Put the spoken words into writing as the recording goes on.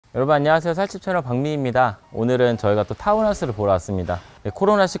여러분 안녕하세요. 살집채널 박미입니다. 오늘은 저희가 또 타운하우스를 보러 왔습니다.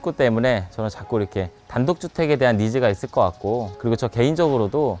 코로나19 때문에 저는 자꾸 이렇게 단독주택에 대한 니즈가 있을 것 같고, 그리고 저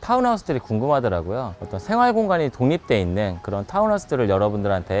개인적으로도 타운하우스들이 궁금하더라고요. 어떤 생활공간이 독립되어 있는 그런 타운하우스들을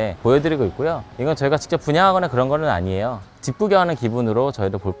여러분들한테 보여드리고 있고요. 이건 저희가 직접 분양하거나 그런 거는 아니에요. 집 구경하는 기분으로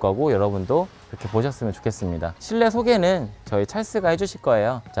저희도 볼 거고, 여러분도 그렇게 보셨으면 좋겠습니다. 실내 소개는 저희 찰스가 해주실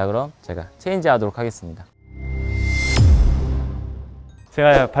거예요. 자, 그럼 제가 체인지 하도록 하겠습니다.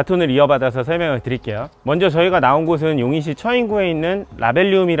 제가 바톤을 이어받아서 설명을 드릴게요. 먼저 저희가 나온 곳은 용인시 처인구에 있는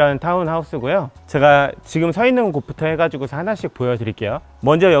라벨리움이라는 타운하우스고요. 제가 지금 서 있는 곳부터 해가지고서 하나씩 보여드릴게요.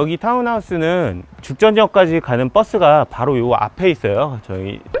 먼저 여기 타운하우스는 죽전역까지 가는 버스가 바로 요 앞에 있어요.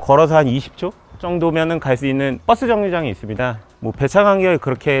 저희 걸어서 한 20초 정도면은 갈 수 있는 버스 정류장이 있습니다. 뭐 배차 간격이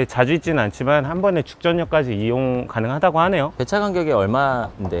그렇게 자주 있지는 않지만 한 번에 죽전역까지 이용 가능하다고 하네요. 배차 간격이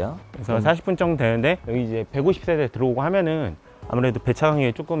얼마인데요? 그래서 40분 정도 되는데, 여기 이제 150세대 들어오고 하면은 아무래도 배차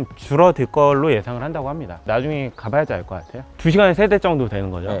간격이 조금 줄어들 걸로 예상을 한다고 합니다. 나중에 가봐야지 알 것 같아요. 2시간에 3대 정도 되는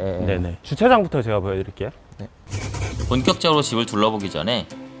거죠. 네네. 주차장부터 제가 보여드릴게요. 네. 본격적으로 집을 둘러보기 전에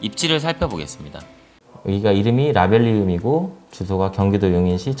입지를 살펴보겠습니다. 여기가 이름이 라벨리움이고 주소가 경기도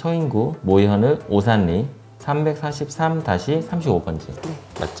용인시 처인구 모현읍 오산리 343-35번지. 네.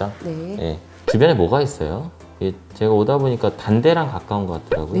 맞죠? 네. 네. 주변에 뭐가 있어요? 제가 오다 보니까 단대랑 가까운 것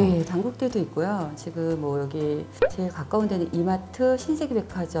같더라고요. 네, 단국들도 있고요. 지금 뭐 여기 제일 가까운 데는 이마트,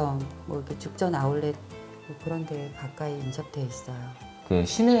 신세계백화점, 뭐 이렇게 죽전 아울렛 뭐 그런 데 가까이 인접되어 있어요. 그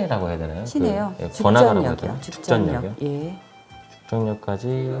시내라고 해야 되나요? 시내요. 죽전역이요. 죽전역. 예.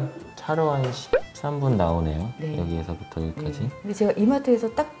 죽전역까지 차로 한 13분 나오네요. 네. 여기에서부터 여기까지. 네. 근데 제가 이마트에서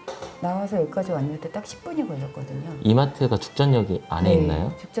딱 나와서 여기까지 왔는데 딱 10분이 걸렸거든요. 이마트가 죽전역이 안에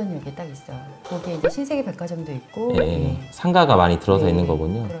있나요? 죽전역에 딱 있어요. 거기에 이제 신세계백화점도 있고, 상가가 많이 들어서 있는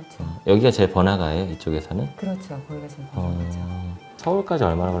거군요. 그렇죠. 여기가 제일 번화가예요, 이쪽에서는? 그렇죠. 거기가 제일 번화가죠. 서울까지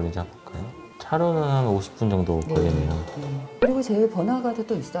얼마나 걸리는지 한번 볼까요? 차로는 한 50분 정도 걸리네요. 그리고 제일 번화가도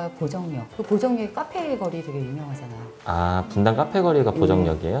또 있어요. 보정역. 그 보정역이 카페 거리 되게 유명하잖아요. 아, 분당 카페 거리가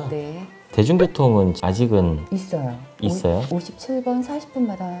보정역이에요? 네. 대중교통은 아직은 있어요. 57번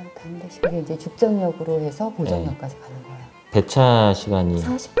 40분마다 다른 대신 그게 이제 죽전역으로 해서 보정역까지 가는 거예요. 배차 시간이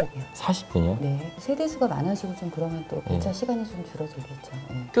 40분이요. 40분이요? 네. 세대수가 많아지고 좀 그러면 또 배차 시간이 좀 줄어들겠죠.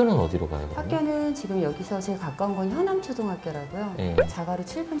 학교는 어디로 가요? 그러면? 학교는 지금 여기서 제일 가까운 건 현암초등학교라고요. 자가로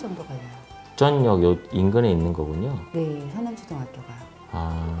 7분 정도 걸려요. 죽전역 요 인근에 있는 거군요. 네, 현암초등학교가요.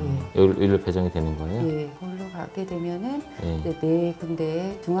 아, 여기로 배정이 되는 거예요? 예, 거기로 가게 되면은 네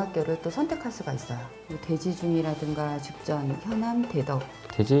군데의 중학교를 또 선택할 수가 있어요. 대지중이라든가 죽전, 현암, 대덕.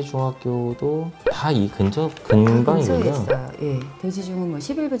 대지중학교도 다 이 근방이군요. 근처에 있어요. 예, 대지중은 뭐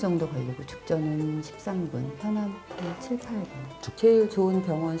 11분 정도 걸리고 죽전은 13분, 현암 7, 8분. 제일 좋은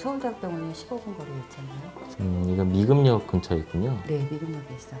병원 서울대학병원이 15분 거리에 있잖아요. 이건 미금역 근처에 있군요. 네,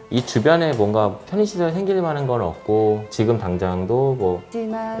 미금역에 있어요. 이 주변에 뭔가 편의시설 생길 만한 건 없고, 지금 당장도 뭐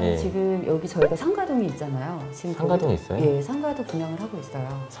하지만 지금 여기 저희가 상가동이 있잖아요. 지금 상가동에 있어요? 예, 상가도 분양을 하고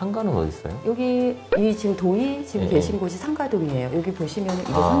있어요. 상가는 어디 있어요? 여기 이 지금 동이 지금 계신 곳이 상가동이에요. 여기 보시면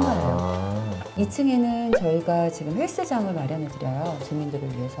이게 상가예요. 2층에는 저희가 지금 헬스장을 마련해 드려요.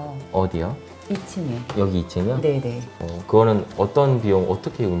 주민들을 위해서. 어디요? 2층에. 여기 2층이요? 네네. 그거는 어떤 비용,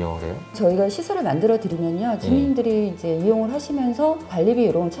 어떻게 운영을 해요? 저희가 시설을 만들어 드리면요, 주민들이 이제 이용을 하시면서 관리비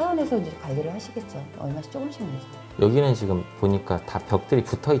이런 차원에서 이제 관리를 하시겠죠. 얼마씩 조금씩 내서. 여기는 지금 보니까 다 벽들이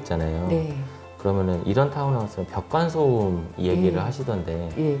붙어 있잖아요. 네. 그러면은 이런 타운하우스는 벽간소음 얘기를 하시던데.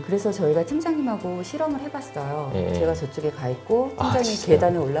 예, 그래서 저희가 팀장님하고 실험을 해봤어요. 제가 저쪽에 가 있고 팀장님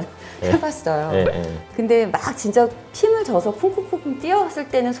계단에 해봤어요. 근데 막 진짜 힘을 줘서 쿵쿵쿵쿵 뛰어왔을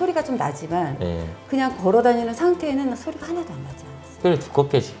때는 소리가 좀 나지만 그냥 걸어다니는 상태에는 소리가 하나도 안 나지 않았어요. 뼈를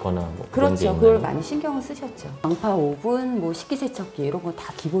두껍게 짓거나 뭐 그렇죠. 그걸 많이 신경을 쓰셨죠. 방파 오븐, 뭐 식기세척기 이런 건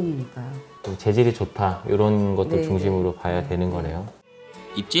다 기본이니까요. 재질이 좋다 이런 것들 중심으로 봐야 되는 거네요.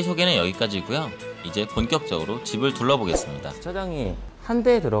 입지 소개는 여기까지고요. 이제 본격적으로 집을 둘러보겠습니다. 주차장이 한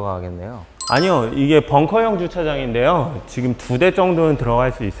대에 들어가겠네요. 아니요, 이게 벙커형 주차장인데요. 지금 2대 정도는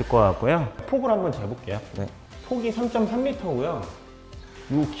들어갈 수 있을 것 같고요. 폭을 한번 재볼게요. 네. 폭이 3.3m고요.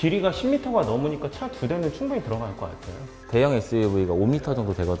 이 길이가 10m가 넘으니까 차 2대는 충분히 들어갈 것 같아요. 대형 SUV가 5m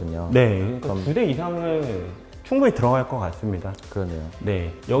정도 되거든요. 네, 그러니까 2대 이상은 충분히 들어갈 것 같습니다. 그러네요.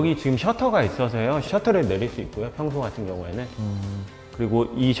 네, 여기 지금 셔터가 있어서요. 셔터를 내릴 수 있고요. 평소 같은 경우에는. 그리고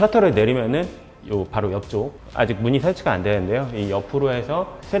이 셔터를 내리면은 요 바로 옆쪽, 아직 문이 설치가 안 되는데요. 이 옆으로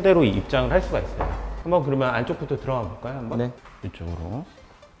해서 세대로 입장을 할 수가 있어요. 한번 그러면 안쪽부터 들어가 볼까요? 한번? 네. 이쪽으로.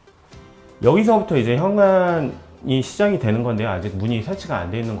 여기서부터 이제 현관이 시작이 되는 건데요. 아직 문이 설치가 안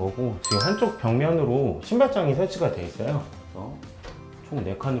돼 있는 거고, 지금 한쪽 벽면으로 신발장이 설치가 돼 있어요. 그래서 총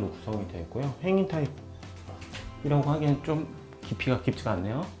 4칸으로 구성이 되어 있고요. 행인 타입이라고 하기엔 좀 깊이가 깊지가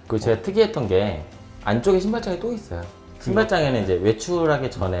않네요. 그 제가 특이했던 게 안쪽에 신발장이 또 있어요. 신발장에는 이제 외출하기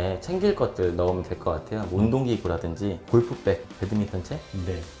전에 챙길 것들 넣으면 될 것 같아요. 운동기구라든지 골프백, 배드민턴 채?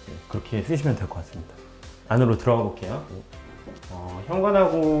 네, 그렇게 쓰시면 될 것 같습니다. 안으로 들어가 볼게요.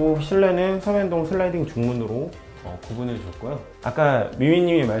 현관하고 실내는 서면동 슬라이딩 중문으로 구분해 줬고요. 아까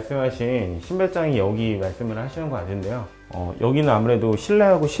미미님이 말씀하신 신발장이 여기 말씀을 하시는 것 같은데요. 여기는 아무래도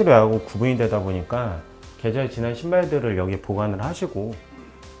실내하고 실외하고 구분이 되다 보니까 계절 지난 신발들을 여기에 보관을 하시고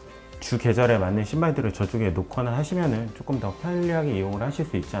주 계절에 맞는 신발들을 저쪽에 놓거나 하시면은 조금 더 편리하게 이용을 하실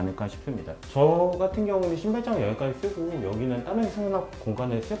수 있지 않을까 싶습니다. 저 같은 경우는 신발장 여기까지 쓰고 여기는 다른 수납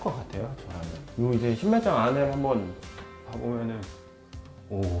공간을 쓸 것 같아요. 저라면. 요 이제 신발장 안을 한번 봐보면은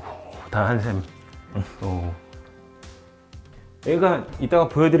다 한샘. 얘가 이따가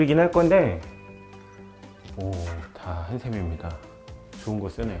보여드리긴 할 건데 다 한샘입니다. 좋은 거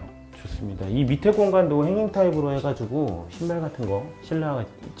쓰네요. 좋습니다. 이 밑에 공간도 행잉 타입으로 해가지고 신발 같은 거 실내화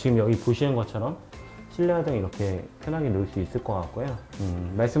지금 여기 보시는 것처럼 실내화 등 이렇게 편하게 놓을 수 있을 것 같고요.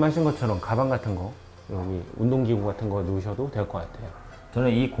 말씀하신 것처럼 가방 같은 거 여기 운동기구 같은 거 놓으셔도 될 것 같아요.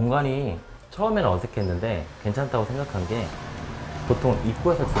 저는 이 공간이 처음에는 어색했는데 괜찮다고 생각한 게 보통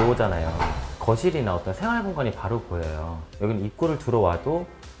입구에서 들어오잖아요. 거실이나 어떤 생활 공간이 바로 보여요. 여기는 입구를 들어와도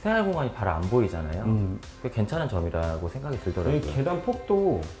생활 공간이 바로 안 보이잖아요. 그게 괜찮은 점이라고 생각이 들더라고요. 여기 계단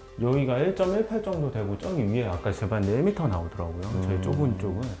폭도 여기가 1.18 정도 되고 저기 위에 아까 재봤는데 1m 나오더라고요. 저희 좁은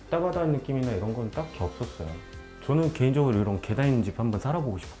쪽은 따바다한 느낌이나 이런 건 딱히 없었어요. 저는 개인적으로 이런 계단 있는 집 한번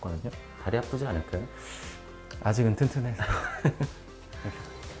살아보고 싶었거든요. 다리 아프지 않을까요? 아직은 튼튼해서.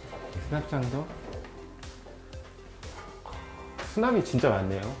 수납장도 수납이 진짜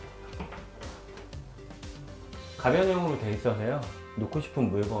많네요. 가변형으로 돼 있어서요. 놓고 싶은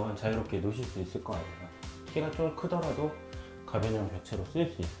물건 자유롭게 놓으실 수 있을 것 같아요. 키가 좀 크더라도 가변형 벽체로 쓸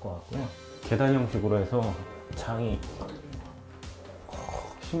수 있을 것 같고요. 계단 형식으로 해서 장이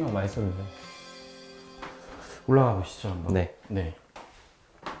신경 많이 썼는데 올라가 보시죠 한번. 네.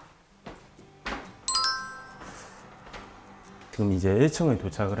 지금 이제 1층을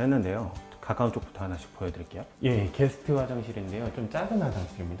도착을 했는데요. 가까운 쪽부터 하나씩 보여드릴게요. 예, 게스트 화장실인데요. 좀 작은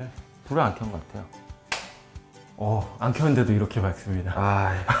화장실입니다. 불을 안 켠 것 같아요. 안 켰는데도 이렇게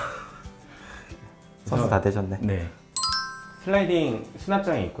밝습니다. 선수 다 되셨네. 네. 슬라이딩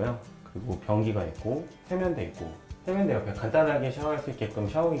수납장이 있고요. 그리고 변기가 있고 세면대 있고 세면대 옆에 간단하게 샤워할 수 있게끔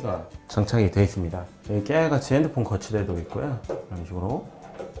샤워기가 장착이 되어 있습니다. 여기 깨알같이 핸드폰 거치대도 있고요. 이런 식으로.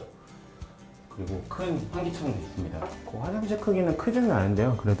 그리고 큰 환기창도 있습니다. 그 화장실 크기는 크지는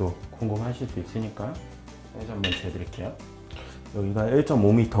않은데요. 그래도 궁금하실 수 있으니까 사이즈 한번 재드릴게요. 여기가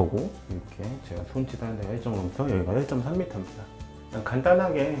 1.5m고 이렇게 제가 손짓하는 데가 1.5m, 여기가 1.3m입니다.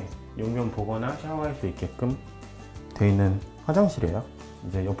 간단하게 용변 보거나 샤워할 수 있게끔 되어 있는 화장실이에요.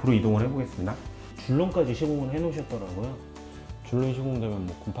 이제 옆으로 이동을 해보겠습니다. 줄눈까지 시공을 해 놓으셨더라고요. 줄눈 시공되면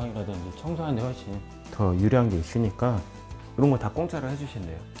뭐 곰팡이라든지 청소하는데 훨씬 더 유리한 게 있으니까 이런 거 다 공짜로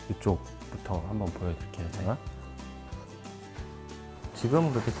해주신대요. 이쪽부터 한번 보여드릴게요. 제가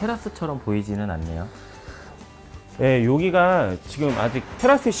지금은 그렇게 테라스처럼 보이지는 않네요. 네, 여기가 지금 아직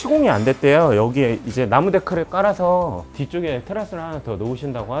테라스 시공이 안 됐대요. 여기에 이제 나무 데크를 깔아서 뒤쪽에 테라스를 하나 더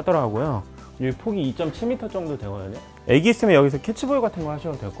놓으신다고 하더라고요. 여기 폭이 2.7m 정도 되거든요. 애기 있으면 여기서 캐치볼 같은 거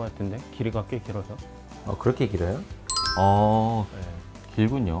하셔도 될 것 같은데 길이가 꽤 길어서. 그렇게 길어요? 네.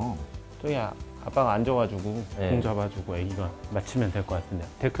 길군요. 저기 아빠가 앉아가지고 공 잡아주고 애기가 맞추면 될 것 같은데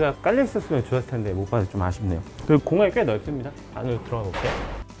데크가 깔려 있었으면 좋았을 텐데 못 봐서 좀 아쉽네요. 그리고 공간이 꽤 넓습니다. 안으로 들어가 볼게요.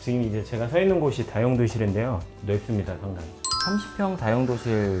 지금 이제 제가 서 있는 곳이 다용도실인데요. 넓습니다, 상당히. 30평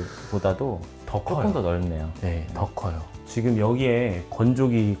다용도실보다도 더 커요. 조금 더 넓네요. 네, 더 커요. 지금 여기에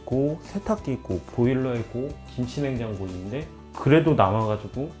건조기 있고 세탁기 있고 보일러 있고 김치냉장고 있는데 그래도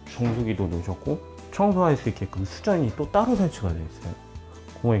남아가지고 정수기도 놓으셨고 청소할 수 있게끔 수전이 또 따로 설치가 되어 있어요.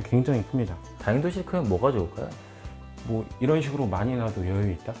 공간이 굉장히 큽니다. 다용도실 크면 뭐가 좋을까요? 뭐 이런 식으로 많이 놔도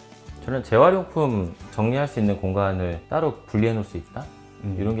여유 있다? 저는 재활용품 정리할 수 있는 공간을 따로 분리해 놓을 수 있다?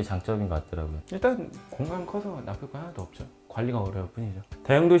 이런 게 장점인 것 같더라고요. 일단 공간 커서 나쁠 거 하나도 없죠. 관리가 어려울 뿐이죠.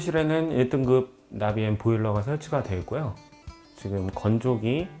 다용도실에는 1등급 나비엔 보일러가 설치가 되어 있고요. 지금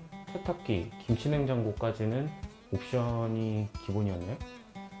건조기, 세탁기, 김치냉장고까지는 옵션이 기본이었네요.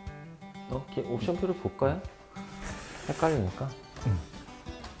 옵션표를 볼까요? 헷갈리니까.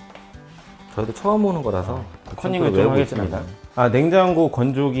 저희도 처음 오는 거라서 컨닝을 좀 하겠습니다. 냉장고,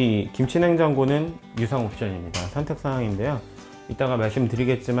 건조기, 김치냉장고는 유상 옵션입니다. 선택사항인데요. 이따가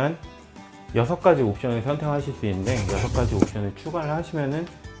말씀드리겠지만 6가지 옵션을 선택하실 수 있는데 6가지 옵션을 추가를 하시면은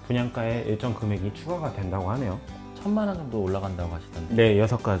분양가에 일정 금액이 추가가 된다고 하네요. 1000만 원 정도 올라간다고 하시던데. 네,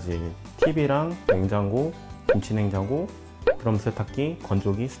 6가지. TV랑 냉장고, 김치냉장고, 드럼 세탁기,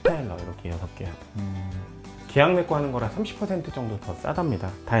 건조기, 스타일러 이렇게 6개요. 계약 맺고 하는 거라 30% 정도 더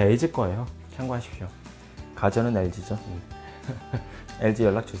싸답니다. 다 LG 거예요. 참고하십시오. 가전은 LG죠. LG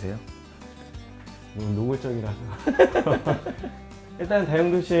연락 주세요. 너무 노골적이라서. 일단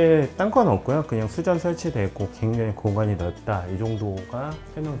다용도실 딴 건 없고요. 그냥 수전 설치되어 있고 굉장히 공간이 넓다. 이 정도가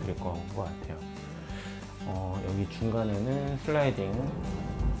설명드릴 것 같아요. 여기 중간에는 슬라이딩.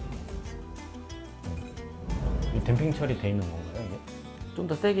 이 댐핑 처리되어 있는 건가요, 이게? 좀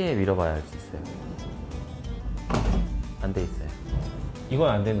더 세게 밀어봐야 할 수 있어요. 안 돼 있어요. 이건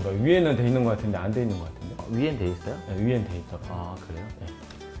안 되는 거예요. 위에는 돼 있는 것 같은데 안 돼 있는 것 같은데. 위엔 돼 있어요? 네, 위엔 돼 있더라고요. 아, 그래요? 네.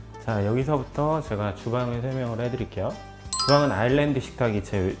 자, 여기서부터 제가 주방을 설명을 해드릴게요. 주방은 아일랜드 식탁이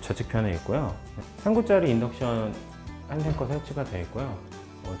제 좌측편에 있고요. 3구짜리 인덕션 한샘거 설치가 되어 있고요.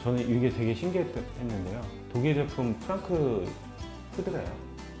 저는 이게 되게 신기했는데요. 독일 제품 프랑크 후드래요.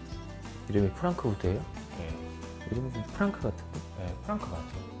 이름이 프랑크 후드예요? 네. 이름이 좀 프랑크 같은데? 네, 프랑크 같죠.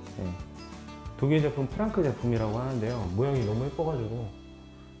 네. 독일 제품 프랑크 제품이라고 하는데요. 모양이 너무 예뻐가지고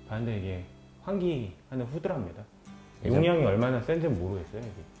봤는데 이게 환기하는 후드랍니다. 용량이 얼마나 센지 모르겠어요.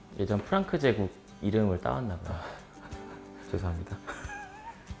 이게. 예전 프랑크 제국 이름을 따왔나 봐요. 죄송합니다.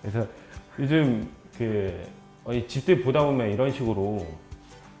 그래서 요즘 집들 보다 보면 이런 식으로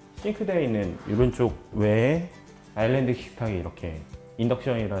싱크대에 있는 이런 쪽 외에 아일랜드 식탁이 이렇게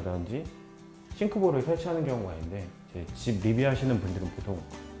인덕션이라든지 싱크볼을 설치하는 경우가 있는데 제 집 리뷰하시는 분들은 보통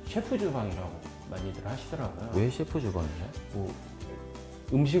셰프 주방이라고 많이들 하시더라고요. 왜 셰프 주방이에요? 뭐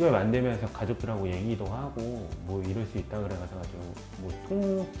음식을 만들면서 가족들하고 얘기도 하고 뭐 이럴 수 있다 그래가지고 뭐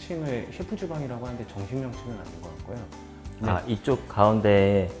통칭을 셰프 주방이라고 하는데 정식 명칭은 아닌 것 같고요. 아, 이쪽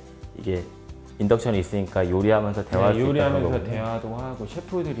가운데에 이게 인덕션이 있으니까 요리하면서 대화할 수 있다는 요리하면서 거군요. 대화도 하고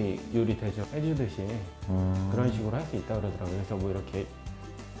셰프들이 요리 대접해주듯이 그런 식으로 할 수 있다 그러더라고요. 그래서 뭐 이렇게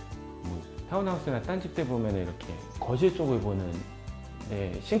뭐 타운하우스나 딴 집들 보면 이렇게 거실 쪽을 보는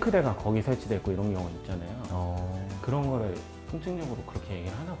싱크대가 거기 설치되어 있고 이런 경우가 있잖아요. 그런 거를 통칭적으로 그렇게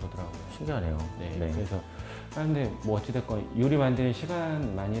얘기를 하나 보더라고요. 신기하네요. 네. 네. 그래서 하는데 뭐 어찌됐건 요리 만드는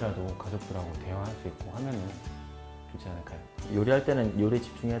시간만이라도 가족들하고 대화할 수 있고 하면은 좋지 않을까요? 요리할 때는 요리에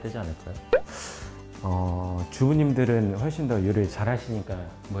집중해야 되지 않을까요? 주부님들은 훨씬 더 요리를 잘 하시니까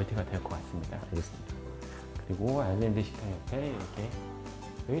멀티가 될 것 같습니다. 알겠습니다. 그리고 아일랜드 식탁 옆에 이렇게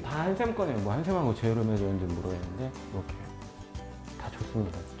여기 다 한샘 거네요. 뭐 한샘하고 제어룸에 되는지 모르겠는데 이렇게 다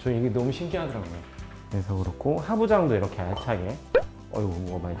좋습니다. 저 이게 너무 신기하더라고요. 그래서 그렇고 하부장도 이렇게 알차게 어이구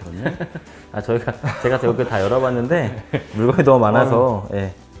뭐가 많이 들었네. 아, 제가 저거 다 열어봤는데 물건이 너무 많아서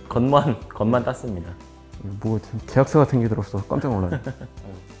예, 겉만 땄습니다. 뭐 계약서 같은 게 들었어. 깜짝 놀랐네.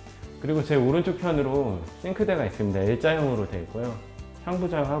 그리고 제 오른쪽 편으로 싱크대가 있습니다. L자형으로 되어 있고요.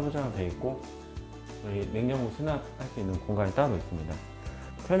 상부장, 하부장 되어 있고 여기 냉장고 수납할 수 있는 공간이 따로 있습니다.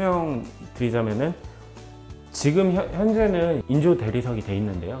 설명드리자면은 지금 현재는 인조 대리석이 되어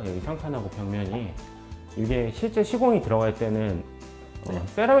있는데요. 여기 상판하고 벽면이 이게 실제 시공이 들어갈 때는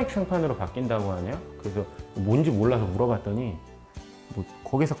세라믹 상판으로 바뀐다고 하네요. 그래서 뭔지 몰라서 물어봤더니 뭐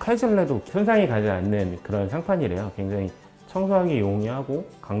거기서 칼질내도 손상이 가지 않는 그런 상판이래요. 굉장히 청소하기 용이하고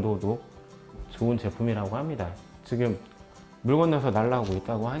강도도 좋은 제품이라고 합니다. 지금 물 건너서 날라오고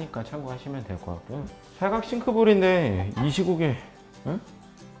있다고 하니까 참고하시면 될 것 같고요. 사각 싱크볼인데 이 시국에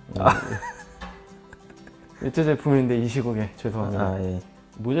일제 제품인데 이 시국에 죄송합니다. 예.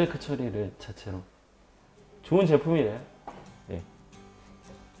 모자이크 처리를 자체로 좋은 제품이래요. 예.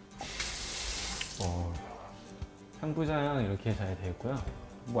 상부장 이렇게 잘 되어 있고요.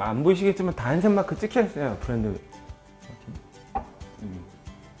 뭐 안 보이시겠지만 다 한샘 마크 찍혀 있어요. 브랜드.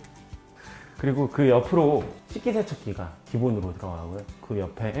 그리고 그 옆으로 식기세척기가 기본으로 들어가고요. 그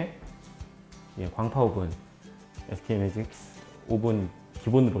옆에 광파 오븐, SK매직스 오븐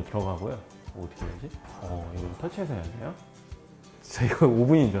기본으로 들어가고요. 뭐 어떻게 되지? 이거 터치해서 해야 돼요? 저 이거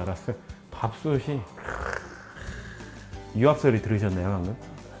오븐인 줄 알았어요. 밥솥이 유압 소리 들으셨나요 방금?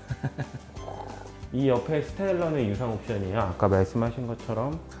 이 옆에 스타일러는 유상 옵션이에요. 아까 말씀하신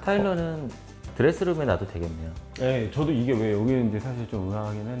것처럼 스타일러는 드레스룸에 놔도 되겠네요. 네, 저도 이게 왜 여기 있는지 사실 좀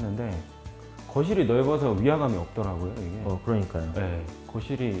의아하긴 했는데 거실이 넓어서 위화감이 없더라고요 이게. 그러니까요. 네,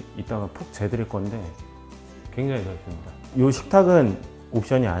 거실이 이따가 푹 재드릴 건데 굉장히 넓습니다. 이 식탁은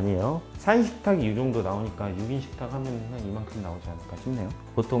옵션이 아니에요. 4인 식탁이 이 정도 나오니까 6인 식탁 하면 한 이만큼 나오지 않을까 싶네요.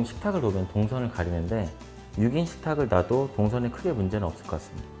 보통 식탁을 놓으면 동선을 가리는데 6인 식탁을 놔도 동선에 크게 문제는 없을 것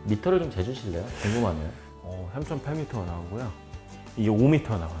같습니다. 미터를 좀 재주실래요? 궁금하네요. 3.8m가 나오고요. 이게 5m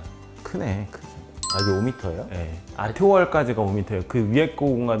나와요. 크네. 크지. 아, 이게 5m예요? 네. 아트월까지가 5m예요. 그 위에 거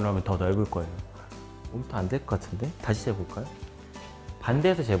공간으로 하면 더 넓을 거예요. 5m 안 될 것 같은데? 다시 재볼까요?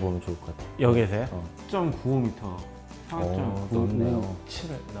 반대에서 재보면 좋을 것 같아요. 여기에서요? 어. 10.95m.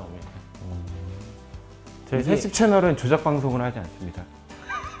 4.957을 나옵니다. 저희 살집 채널은 조작 방송을 하지 않습니다.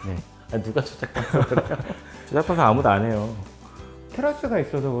 네. 누가 조작 방송을 해요? 제작봐서 아무도 안 해요. 테라스가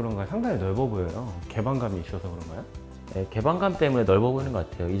있어서 그런가 상당히 넓어 보여요. 개방감이 있어서 그런가요? 네, 개방감 때문에 넓어 보이는 것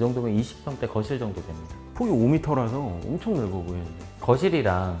같아요. 이 정도면 20평대 거실 정도 됩니다. 폭이 5m라서 엄청 넓어 보이는데.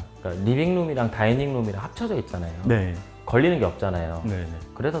 거실이랑 그러니까 리빙룸이랑 다이닝룸이랑 합쳐져 있잖아요. 네. 걸리는 게 없잖아요. 네네.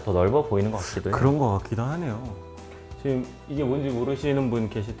 그래서 더 넓어 보이는 것 같기도 해요. 그런 것 같기도 하네요. 지금 이게 뭔지 모르시는 분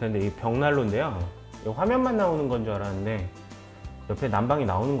계실 텐데 이 벽난로인데요. 이 화면만 나오는 건 줄 알았는데 옆에 난방이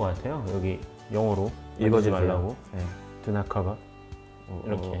나오는 것 같아요. 여기 영어로 읽어지 말라고. 네. Do not cover.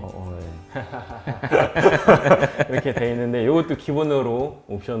 이렇게 이렇게 돼 있는데 이것도 기본으로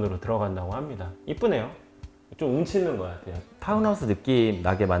옵션으로 들어간다고 합니다. 이쁘네요. 좀 운치 있는 것 같아요. 타운하우스 느낌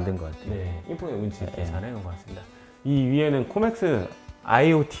나게 만든 것 같아요. 네, 이쁘게 운치 있게 잘 해놓은 것 같습니다. 이 위에는 코맥스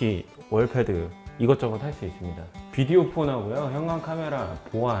IoT 월패드 이것저것 할 수 있습니다. 비디오 폰하고요, 현관 카메라,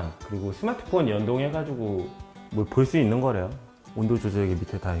 보안, 그리고 스마트폰 연동해가지고 뭘 볼 수 있는 거래요. 온도 조절기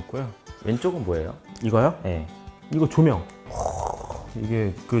밑에 다 있고요. 왼쪽은 뭐예요? 이거요? 네. 이거 조명.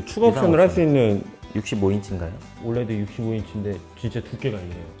 이게 그 추가 옵션을 할 수 있는 65인치인가요? 올레드 65인치인데 진짜 두께가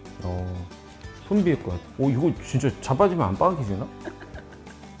이래요. 손 비일 것 같아. 이거 진짜 자빠지면 안 빠지나?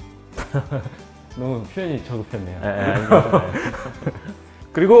 너무 표현이 저급했네요.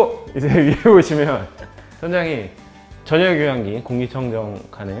 그리고 이제 위에 보시면 천장이 전열 교환기, 공기청정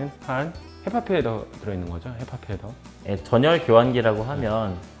가능한 헤파 필터 들어있는 거죠. 헤파 필터. 네, 전열 교환기라고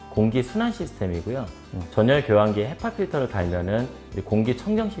하면 공기 순환 시스템이고요. 전열 교환기에 헤파 필터를 달면은 공기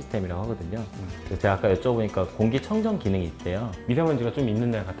청정 시스템이라고 하거든요. 그래서 제가 아까 여쭤보니까 공기 청정 기능이 있대요. 미세먼지가 좀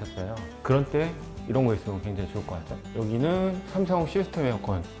있는 데 같았어요. 그런 때 이런 거 있으면 굉장히 좋을 것 같죠. 여기는 삼성 시스템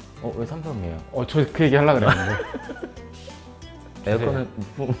에어컨. 왜 삼성이에요? 저 그 얘기 하려고 그랬는데. 에어컨은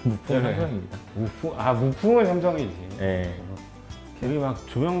무풍 삼성입니다. 무풍은 삼성이지. 네. 여기 막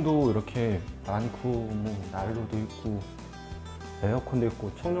조명도 이렇게 많고, 뭐 난로도 있고, 에어컨도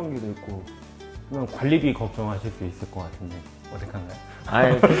있고, 청정기도 있고, 그냥 관리비 걱정하실 수 있을 것 같은데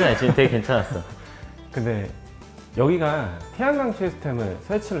어색한가요? 괜찮아요. 지금 되게 괜찮았어. 근데 여기가 태양광 시스템을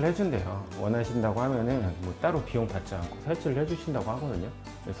설치를 해준대요. 원하신다고 하면은 뭐 따로 비용 받지 않고 설치를 해주신다고 하거든요.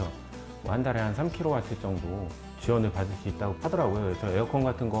 그래서 뭐 한 달에 한 3kW 정도 지원을 받을 수 있다고 하더라고요. 그래서 에어컨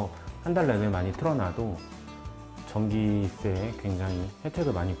같은 거 한 달 내내 많이 틀어놔도 전기세에 굉장히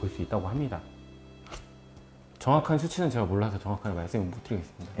혜택을 많이 볼 수 있다고 합니다. 정확한 수치는 제가 몰라서 정확하게 말씀을 못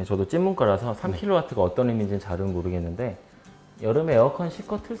드리겠습니다. 네, 저도 찐문과라서 3kW가 어떤 의미인지는 잘은 모르겠는데 여름에 에어컨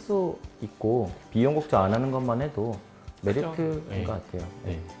실컷 틀 수 있고 비용 걱정 안 하는 것만 해도 메리트인 것 같아요.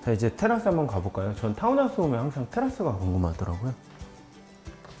 네. 자, 이제 테라스 한번 가볼까요? 전 타운하우스 오면 항상 테라스가 궁금하더라고요.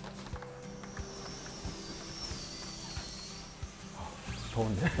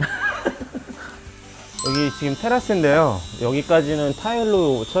 더운데? 여기 지금 테라스인데요. 여기까지는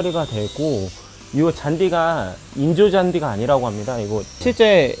타일로 처리가 되고 이 잔디가 인조 잔디가 아니라고 합니다. 이거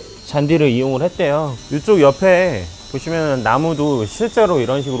실제 잔디를 이용을 했대요. 이쪽 옆에 보시면 나무도 실제로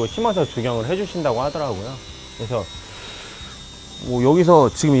이런 식으로 심어서 조경을 해주신다고 하더라고요. 그래서 뭐 여기서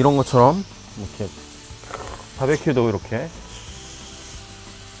지금 이런 것처럼 이렇게 바베큐도 이렇게,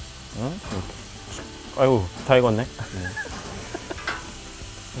 아이고 다 익었네.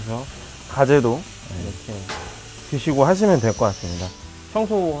 그래서 가재도 이렇게 드시고 하시면 될 것 같습니다.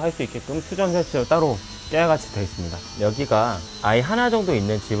 청소할 수 있게끔 수전 설치가 따로 깨알같이 되어 있습니다. 여기가 아이 하나 정도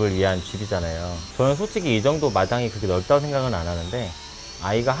있는 집을 위한 집이잖아요. 저는 솔직히 이 정도 마당이 그렇게 넓다고 생각은 안 하는데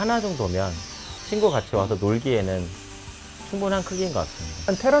아이가 하나 정도면 친구 같이 와서 놀기에는 충분한 크기인 것 같습니다.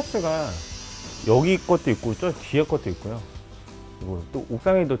 한 테라스가 여기 것도 있고 저 뒤에 것도 있고요. 그리고 또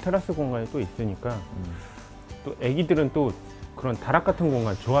옥상에도 테라스 공간이 또 있으니까 또 애기들은 또 그런 다락 같은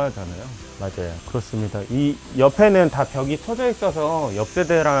공간 좋아하잖아요. 맞아요. 그렇습니다. 이 옆에는 다 벽이 쳐져 있어서 옆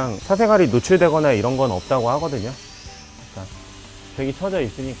세대랑 사생활이 노출되거나 이런 건 없다고 하거든요. 그러니까 벽이 쳐져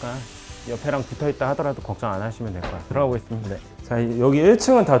있으니까 옆에랑 붙어 있다 하더라도 걱정 안 하시면 될 것 같아요. 들어가 보겠습니다. 네. 자, 여기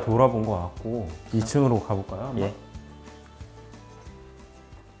 1층은 다 돌아본 것 같고 2층으로 가볼까요? 예.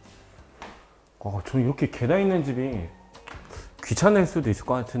 저는 이렇게 계단 있는 집이 귀찮을 수도 있을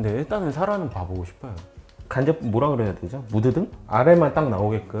것 같은데 일단은 살아는 봐보고 싶어요. 간접 뭐라 그래야 되죠? 무드등? 아래만 딱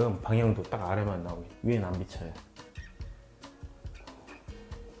나오게끔 방향도 딱 아래만 나오게, 위에는 안 비쳐요.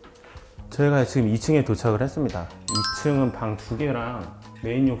 저희가 지금 2층에 도착을 했습니다. 2층은 방 2개랑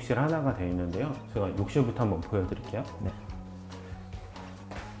메인 욕실 하나가 되어 있는데요. 제가 욕실부터 한번 보여드릴게요. 네.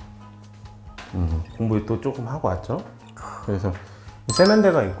 공부 또 조금 하고 왔죠. 그래서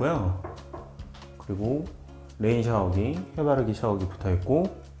세면대가 있고요. 그리고 레인 샤워기, 해바라기 샤워기 붙어 있고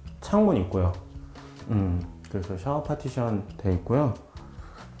창문 있고요. 그래서 샤워 파티션 되어 있고요.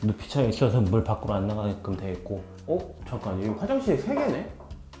 높이 차에 있어서 물 밖으로 안 나가게끔 되어 있고. 잠깐, 여기 화장실이 3개네?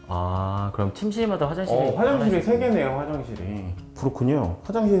 그럼 침실마다 화장실이 화장실이 3개네요. 화장실이. 그렇군요.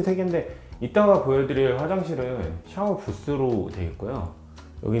 화장실이 3개인데 이따가 보여드릴 화장실은 샤워 부스로 되어 있고요.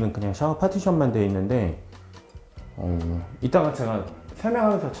 여기는 그냥 샤워 파티션만 되어 있는데 이따가 제가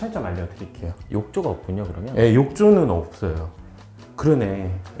설명하면서 차이점 알려드릴게요. 욕조가 없군요, 그러면? 네, 욕조는 없어요.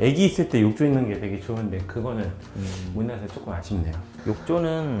 그러네. 애기 있을 때 욕조 있는 게 되게 좋은데 그거는 못 나서 조금 아쉽네요.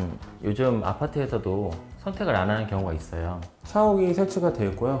 욕조는 요즘 아파트에서도 선택을 안 하는 경우가 있어요. 샤워기 설치가 되어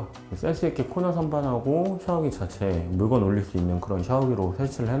있고요. 센스 있게 코너 선반하고 샤워기 자체에 물건 올릴 수 있는 그런 샤워기로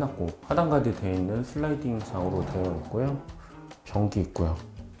설치를 해놨고, 하단까지 되어 있는 슬라이딩 장으로 되어 있고요. 변기 있고요.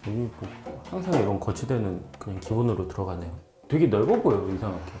 여기 뭐 항상 이런 거치대는 그냥 기본으로 들어가네요. 되게 넓어 보여요,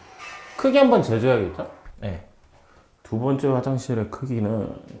 이상하게. 크기 한번 재줘야겠죠? 네. 두 번째 화장실의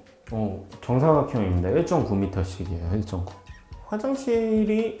크기는 정사각형입니다. 1.9m씩이에요. 1.9.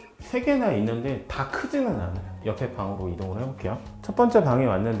 화장실이 3개나 있는데 다 크지는 않아요. 옆에 방으로 이동을 해볼게요. 첫 번째 방에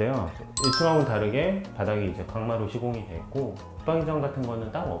왔는데요. 1층하고는 다르게 바닥이 이제 강마루 시공이 되어 있고, 붙박이장 같은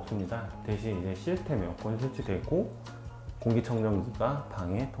거는 따로 없습니다. 대신 이제 시스템 에어컨 설치되어 있고, 공기청정기가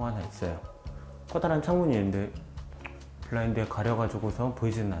방에 또 하나 있어요. 커다란 창문이 있는데 블라인드에 가려가지고서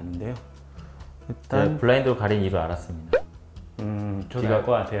보이지는 않는데요. 일단 네, 블라인드로 가린 이유를 알았습니다. 저도 알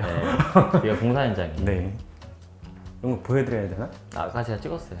것 같아요. 네, 뒤가 공사 현장이에요. 네. 이런 거 보여드려야 되나? 아까 제가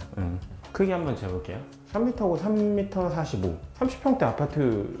찍었어요. 크기 한번 재볼게요. 3m고 3m 45. 30평대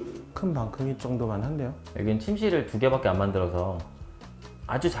아파트 큰 방 크기 정도만 한데요. 여기는 침실을 2개밖에 안 만들어서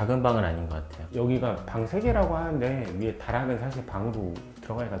아주 작은 방은 아닌 것 같아요. 여기가 방 3개라고 하는데 위에 다락은 사실 방으로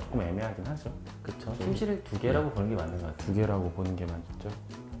들어가기가 조금 애매하긴 하죠. 그쵸. 침실을 2개라고 보는 게 맞는 것 같아요. 2개라고 보는 게 맞죠.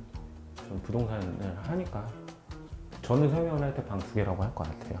 전 부동산을 하니까 저는 설명을 할 때 방 2개라고 할 것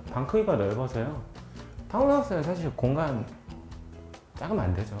같아요. 방 크기가 넓어서요. 타운하우스는 사실 공간 작으면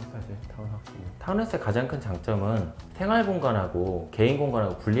안 되죠, 사실 타운하우스는. 타운하우스의 가장 큰 장점은 생활 공간하고 개인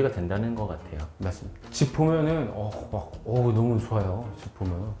공간하고 분리가 된다는 것 같아요. 맞습니다. 집 보면은 너무 좋아요. 집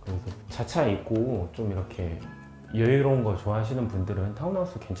보면. 그래서 자차 있고 좀 이렇게 여유로운 거 좋아하시는 분들은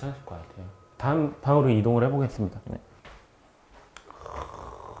타운하우스 괜찮으실 것 같아요. 다음 방으로 이동을 해보겠습니다. 네.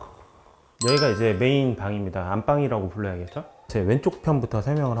 여기가 이제 메인 방입니다. 안방이라고 불러야겠죠? 제 왼쪽 편부터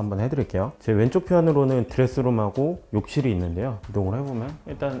설명을 한번 해드릴게요. 제 왼쪽 편으로는 드레스룸하고 욕실이 있는데요. 이동을 해보면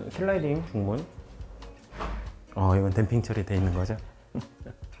일단 슬라이딩 중문. 이건 댐핑 처리되어 있는 거죠.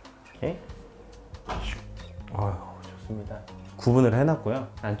 이렇게. 좋습니다. 구분을 해놨고요.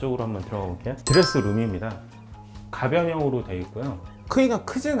 안쪽으로 한번 들어가 볼게요. 드레스룸입니다. 가변형으로 되어 있고요. 크기가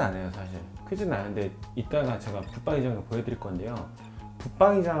크진 않아요, 사실. 크진 않은데 이따가 제가 붙박이장을 보여드릴 건데요.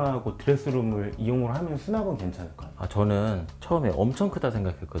 붙박이장하고 드레스룸을 이용을 하면 수납은 괜찮을까요? 저는 처음에 엄청 크다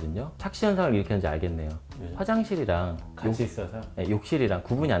생각했거든요. 착시 현상을 일으키는지 알겠네요. 네. 화장실이랑 같이 있어서 욕실이랑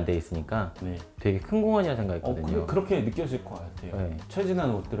구분이 안 돼 있으니까 네. 되게 큰 공간이라 생각했거든요. 그렇게 느껴질 것 같아요. 네.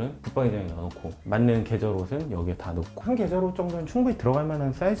 최진한 옷들은 붙박이장에 넣어놓고 맞는 계절 옷은 여기에 다 넣고 한 계절 옷 정도는 충분히 들어갈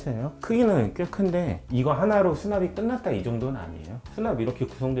만한 사이즈예요. 크기는 꽤 큰데 이거 하나로 수납이 끝났다 이 정도는 아니에요. 수납 이렇게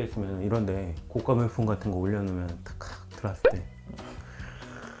구성되어 있으면 이런데 고가 물품 같은 거 올려놓으면 탁 들어왔을 때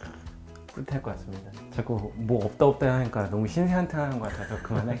뿌듯할 것 같습니다. 자꾸 뭐 없다 하니까 너무 신세한탄한 것 같아서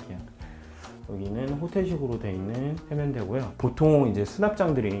그만할게요. 여기는 호텔식으로 되어 있는 세면대고요. 보통 이제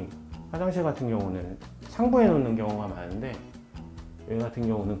수납장들이 화장실 같은 경우는 상부에 놓는 경우가 많은데 여기 같은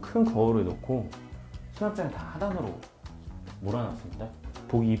경우는 큰 거울을 놓고 수납장을 다 하단으로 몰아놨습니다.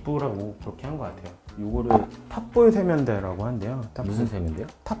 보기 이쁘라고 그렇게 한 것 같아요. 이거를 탑볼 세면대라고 한대요. 무슨 세면대요?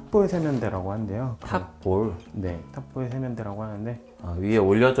 탑볼 세면대라고 한대요. 탑볼? 네, 탑볼 세면대라고 하는데 위에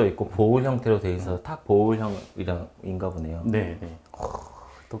올려져 있고 보울 형태로 되어 있어서 탑보울형인가 보네요. 네.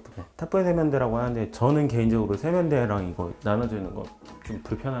 똑똑해. 탑볼 세면대라고 하는데 저는 개인적으로 세면대랑 이거 나눠져 있는 거 좀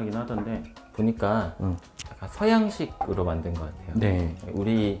불편하긴 하던데 보니까 약간 서양식으로 만든 것 같아요. 네.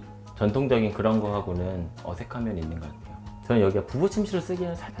 우리 전통적인 그런 거하고는 어색한 면이 있는 것 같아요. 저는 여기가 부부 침실을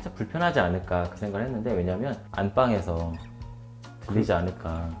쓰기에는 살짝 불편하지 않을까 그 생각을 했는데, 왜냐면 안방에서 들리지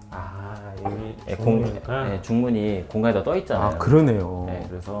않을까. 여기 중문이 공간에 더 떠 있잖아요. 그러네요. 네,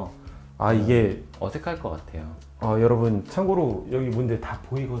 그래서 이게 어색할 것 같아요. 여러분 참고로 여기 문들 다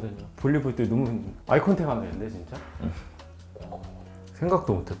보이거든요. 볼일 볼 때 눈 아이 컨택 하면 안 돼, 진짜?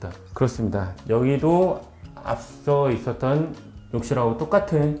 생각도 못했다. 그렇습니다. 여기도 앞서 있었던 욕실하고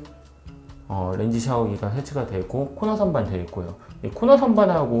똑같은 렌즈 샤워기가 설치가 되어 있고 코너 선반 되어 있고요. 이 코너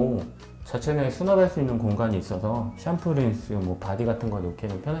선반하고 자체 내에 수납할 수 있는 공간이 있어서 샴푸, 린스, 바디 같은 거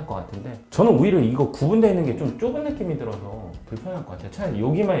놓기는 편할 것 같은데, 저는 오히려 이거 구분되어 있는 게 좀 좁은 느낌이 들어서 불편할 것 같아요. 차라리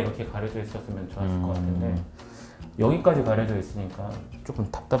여기만 이렇게 가려져 있었으면 좋았을 것 같은데 여기까지 가려져 있으니까 조금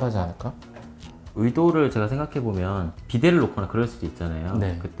답답하지 않을까? 의도를 제가 생각해 보면 비데를 놓거나 그럴 수도 있잖아요.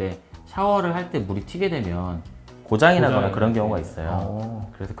 네. 그때 샤워를 할 때 물이 튀게 되면 고장이 나거나 그런 경우가 있어요.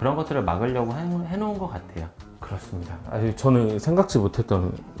 그래서 그런 것들을 막으려고 해놓은 것 같아요. 그렇습니다. 아직 저는 생각지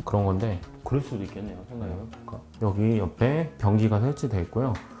못했던 그런 건데 그럴 수도 있겠네요. 생각해볼까. 여기 옆에 변기가 설치되어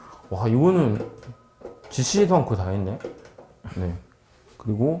있고요. 와, 이거는 지치지도 않고 다 했네. 네.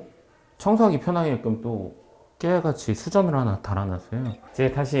 그리고 청소하기 편하게끔 또 깨알같이 수전을 하나 달아놨어요.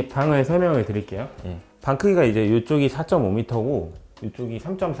 이제 다시 방을 설명을 드릴게요. 방 크기가 이제 이쪽이 4.5m고 이쪽이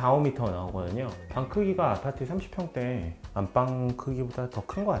 3.45m 나오거든요. 방 크기가 아파트 30평대 안방 크기보다 더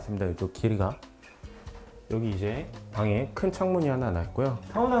큰 것 같습니다. 이쪽 길이가. 여기 이제 방에 큰 창문이 하나 났고요.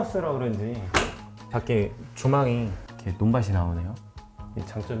 타운하우스라 그런지 밖에 주방이 이렇게 논밭이 나오네요.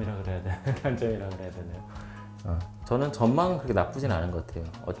 장점이라 그래야 되나? 단점이라 그래야 되나요? 저는 전망은 그렇게 나쁘진 않은 것 같아요.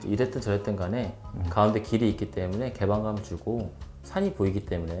 이랬든 저랬든 간에 가운데 길이 있기 때문에 개방감 주고 산이 보이기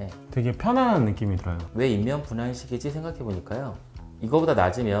때문에 되게 편안한 느낌이 들어요. 왜 인면 분할식이지 생각해 보니까요. 이거보다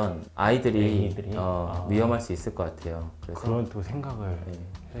낮으면 아이들이 위험할 수 있을 것 같아요. 그래서 그런 또 생각을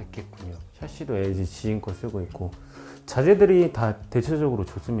했겠군요. 샤시도 LG 지인 거 쓰고 있고 자재들이 다 대체적으로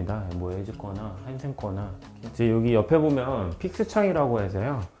좋습니다. 뭐 LG 거나 한생 거나. 이제 여기 옆에 보면 픽스 창이라고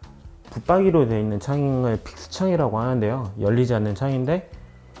해서요. 붙박이로 되어 있는 창을 픽스 창이라고 하는데요. 열리지 않는 창인데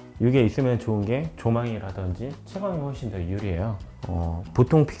이게 있으면 좋은 게 조망이라든지 채광이 훨씬 더 유리해요.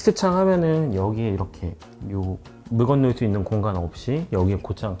 보통 픽스 창 하면은 여기에 이렇게 물건 넣을 수 있는 공간 없이 여기에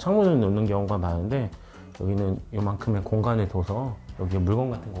곧장 창문을 놓는 경우가 많은데 여기는 이만큼의 공간을 둬서 여기에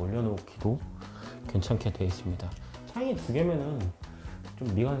물건 같은 거 올려놓기도 괜찮게 되어 있습니다. 창이 두 개면은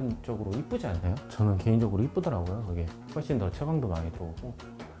좀 미관적으로 이쁘지 않나요? 저는 개인적으로 이쁘더라고요. 그게 훨씬 더 채광도 많이 들어오고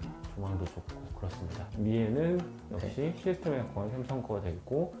조망도 좋고 그렇습니다. 위에는 역시 시스템 에어컨 삼성 거가 되어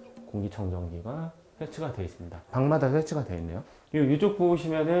있고 공기청정기가 설치가 되어 있습니다. 방마다 설치가 되어 있네요. 이쪽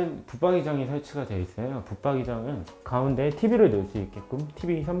보시면은 붙박이장이 설치가 되어 있어요. 붙박이장은 가운데 TV를 넣을 수 있게끔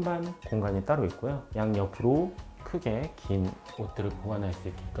TV 선반 공간이 따로 있고요. 양옆으로 크게 긴 옷들을 보관할 수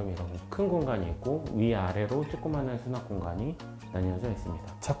있게끔 이런 큰 공간이 있고 위아래로 조그마한 수납 공간이 나뉘어져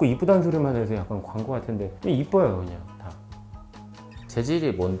있습니다. 자꾸 이쁘다는 소리만 해서 약간 광고 같은데 이뻐요. 그냥 다.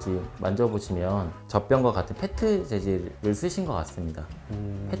 재질이 뭔지 만져보시면 젖병과 같은 페트 재질을 쓰신 것 같습니다.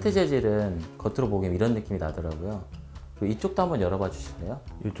 페트 재질은 겉으로 보기엔 이런 느낌이 나더라고요. 그리고 이쪽도 한번 열어봐 주실래요?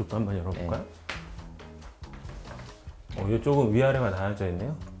 이쪽도 한번 열어볼까요? 이쪽은 위아래가 나눠져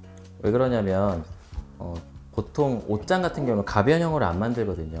있네요. 왜 그러냐면 보통 옷장 같은 경우는 가변형으로 안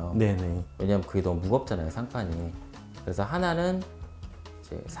만들거든요. 네네. 왜냐면 그게 너무 무겁잖아요, 상판이. 그래서 하나는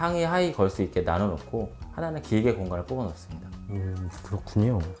이제 상의 하의 걸 수 있게 나눠 놓고 하나는 길게 공간을 뽑아 놓습니다.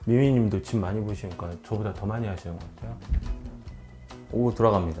 그렇군요. 미미님도 집 많이 보시니까 저보다 더 많이 하시는 것 같아요. 오,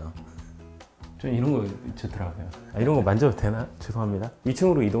 돌아갑니다. 저 이런 거 좋더라고요. 이런 거 만져도 되나? 죄송합니다.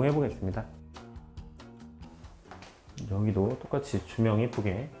 2층으로 이동해 보겠습니다. 여기도 똑같이 조명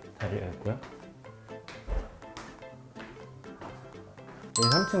예쁘게 달려 있고요.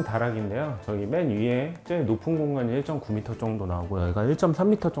 3층 다락인데요. 저기 맨 위에 제일 높은 공간이 1.9m 정도 나오고요. 여기가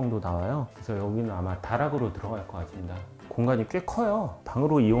 1.3m 정도 나와요. 그래서 여기는 아마 다락으로 들어갈 것 같습니다. 공간이 꽤 커요.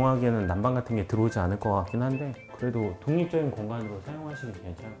 방으로 이용하기에는 난방 같은 게 들어오지 않을 것 같긴 한데 그래도 독립적인 공간으로 사용하시기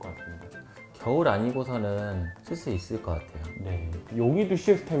괜찮을 것 같습니다. 겨울 아니고서는 쓸 수 있을 것 같아요. 네, 여기도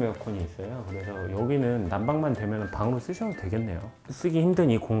시스템 에어컨이 있어요. 그래서 여기는 난방만 되면 방으로 쓰셔도 되겠네요. 쓰기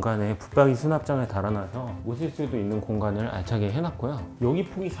힘든 이 공간에 붙박이 수납장을 달아놔서 옷을 수도 있는 공간을 알차게 해놨고요. 여기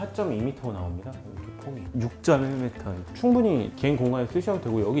폭이 4.2m 나옵니다. 이렇게 폭이 6.1m. 충분히 개인 공간에 쓰셔도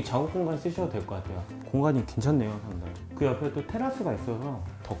되고 여기 작업 공간 쓰셔도 될 것 같아요. 공간이 괜찮네요, 상당히. 그 옆에 또 테라스가 있어서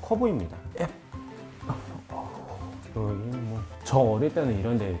더 커 보입니다. 여기 저 어릴 때는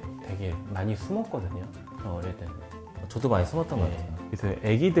이런 데 되게 많이 숨었거든요. 저 어릴 때는. 저도 많이 숨었던 것 같아요. 그래서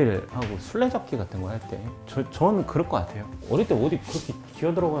애기들하고 술래잡기 같은 거 할 때 저는 그럴 것 같아요. 어릴 때 어디 그렇게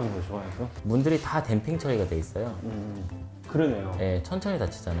기어 들어가는 걸 좋아해서. 문들이 다 댐핑 처리가 돼 있어요. 그러네요. 네, 천천히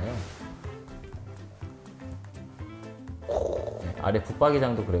닫히잖아요. 네, 아래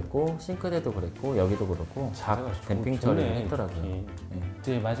붙박이장도 그랬고 싱크대도 그랬고 여기도 그렇고 댐핑 처리를 했더라고요. 네.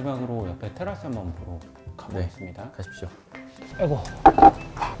 이제 마지막으로 옆에 테라스 한번 보러 가보겠습니다. 네, 가십시오. 아이고.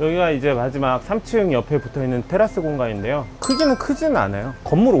 여기가 이제 마지막 3층 옆에 붙어있는 테라스 공간인데요. 크기는 크지는 않아요.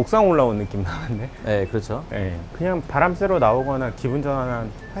 건물 옥상 올라온 느낌 나는데. 네, 그렇죠. 네, 그냥 바람 쐬러 나오거나 기분 전환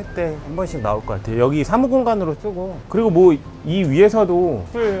할 때 한 번씩 나올 것 같아요. 여기 사무 공간으로 쓰고 그리고 뭐 이 위에서도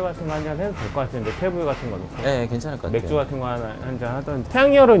술 같은 거 한잔 해도 될 것 같은데 테이블 같은 거 놓고 네, 괜찮을 것 같아요. 맥주 같은 거 한잔 하던지.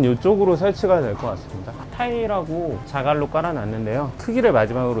 태양열은 이쪽으로 설치가 될 것 같습니다. 타일하고 자갈로 깔아놨는데요. 크기를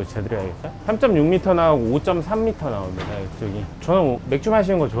마지막으로 재드려야겠죠? 3.6m 나오고 5.3m 나옵니다. 이쪽이. 저는 맥주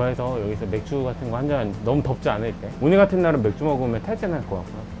마시는 거 좋아해서 여기서 맥주 같은 거 한잔 너무 덥지 않을 때 오늘 같은 날은 맥주 먹으면 탈제 날 것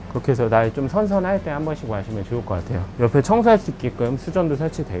같고요. 그렇게 해서 날 좀 선선할 때 한 번씩 마시면 좋을 것 같아요. 옆에 청소할 수 있게끔 수전도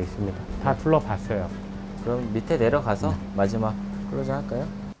설치되어 있습니다. 다 둘러봤어요. 그럼 밑에 내려가서 마지막 클로징 할까요?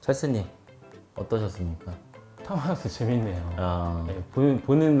 찰스님 어떠셨습니까? 타운하우스 재밌네요. 네,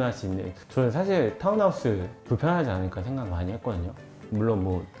 보는 맛이 있네요. 저는 사실 타운하우스 불편하지 않을까 생각 많이 했거든요. 물론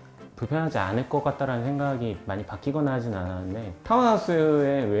뭐 불편하지 않을 것 같다라는 생각이 많이 바뀌거나 하진 않았는데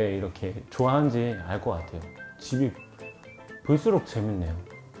타운하우스에 왜 이렇게 좋아하는지 알 것 같아요. 집이 볼수록 재밌네요.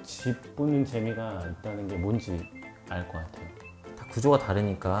 집 보는 재미가 있다는 게 뭔지 알 것 같아요. 다 구조가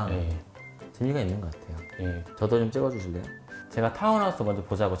다르니까 재미가 있는 것 같아요. 저도 좀 찍어주실래요? 제가 타운하우스 먼저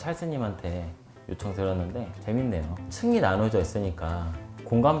보자고 찰스님한테 요청드렸는데 재밌네요. 층이 나눠져 있으니까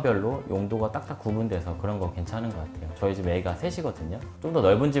공간별로 용도가 딱딱 구분돼서 그런 거 괜찮은 것 같아요. 저희 집 애가 셋이거든요. 좀 더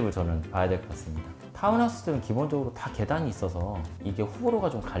넓은 집을 저는 봐야 될 것 같습니다. 타운하우스들은 기본적으로 다 계단이 있어서 이게 호불호가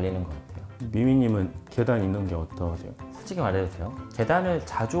좀 갈리는 것 같아요. 미미님은 계단 있는 게 어떠세요? 솔직히 말해도 돼요? 계단을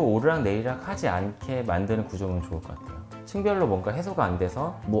자주 오르락 내리락 하지 않게 만드는 구조면 좋을 것 같아요. 층별로 뭔가 해소가 안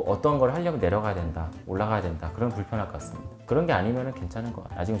돼서 뭐 어떤 걸 하려면 내려가야 된다, 올라가야 된다, 그런 불편할 것 같습니다. 그런 게 아니면 괜찮은 것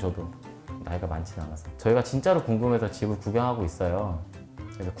같아요. 아직은 저도 나이가 많지는 않아서. 저희가 진짜로 궁금해서 집을 구경하고 있어요.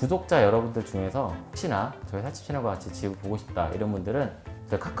 그래서 구독자 여러분들 중에서 혹시나 저희 살집 채널과 같이 집을 보고 싶다 이런 분들은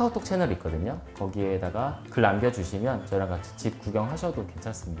저희 카카오톡 채널이 있거든요. 거기에다가 글 남겨주시면 저희랑 같이 집 구경하셔도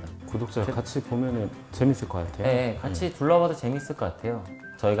괜찮습니다. 구독자 같이 보면 재밌을 것 같아요. 네, 같이 둘러봐도 재밌을 것 같아요.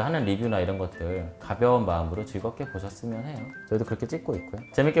 저희가 하는 리뷰나 이런 것들 가벼운 마음으로 즐겁게 보셨으면 해요. 저희도 그렇게 찍고 있고요.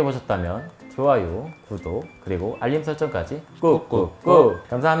 재밌게 보셨다면 좋아요, 구독, 그리고 알림 설정까지 꾹꾹꾹.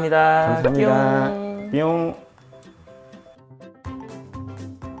 감사합니다. 감사합니다. 뿅.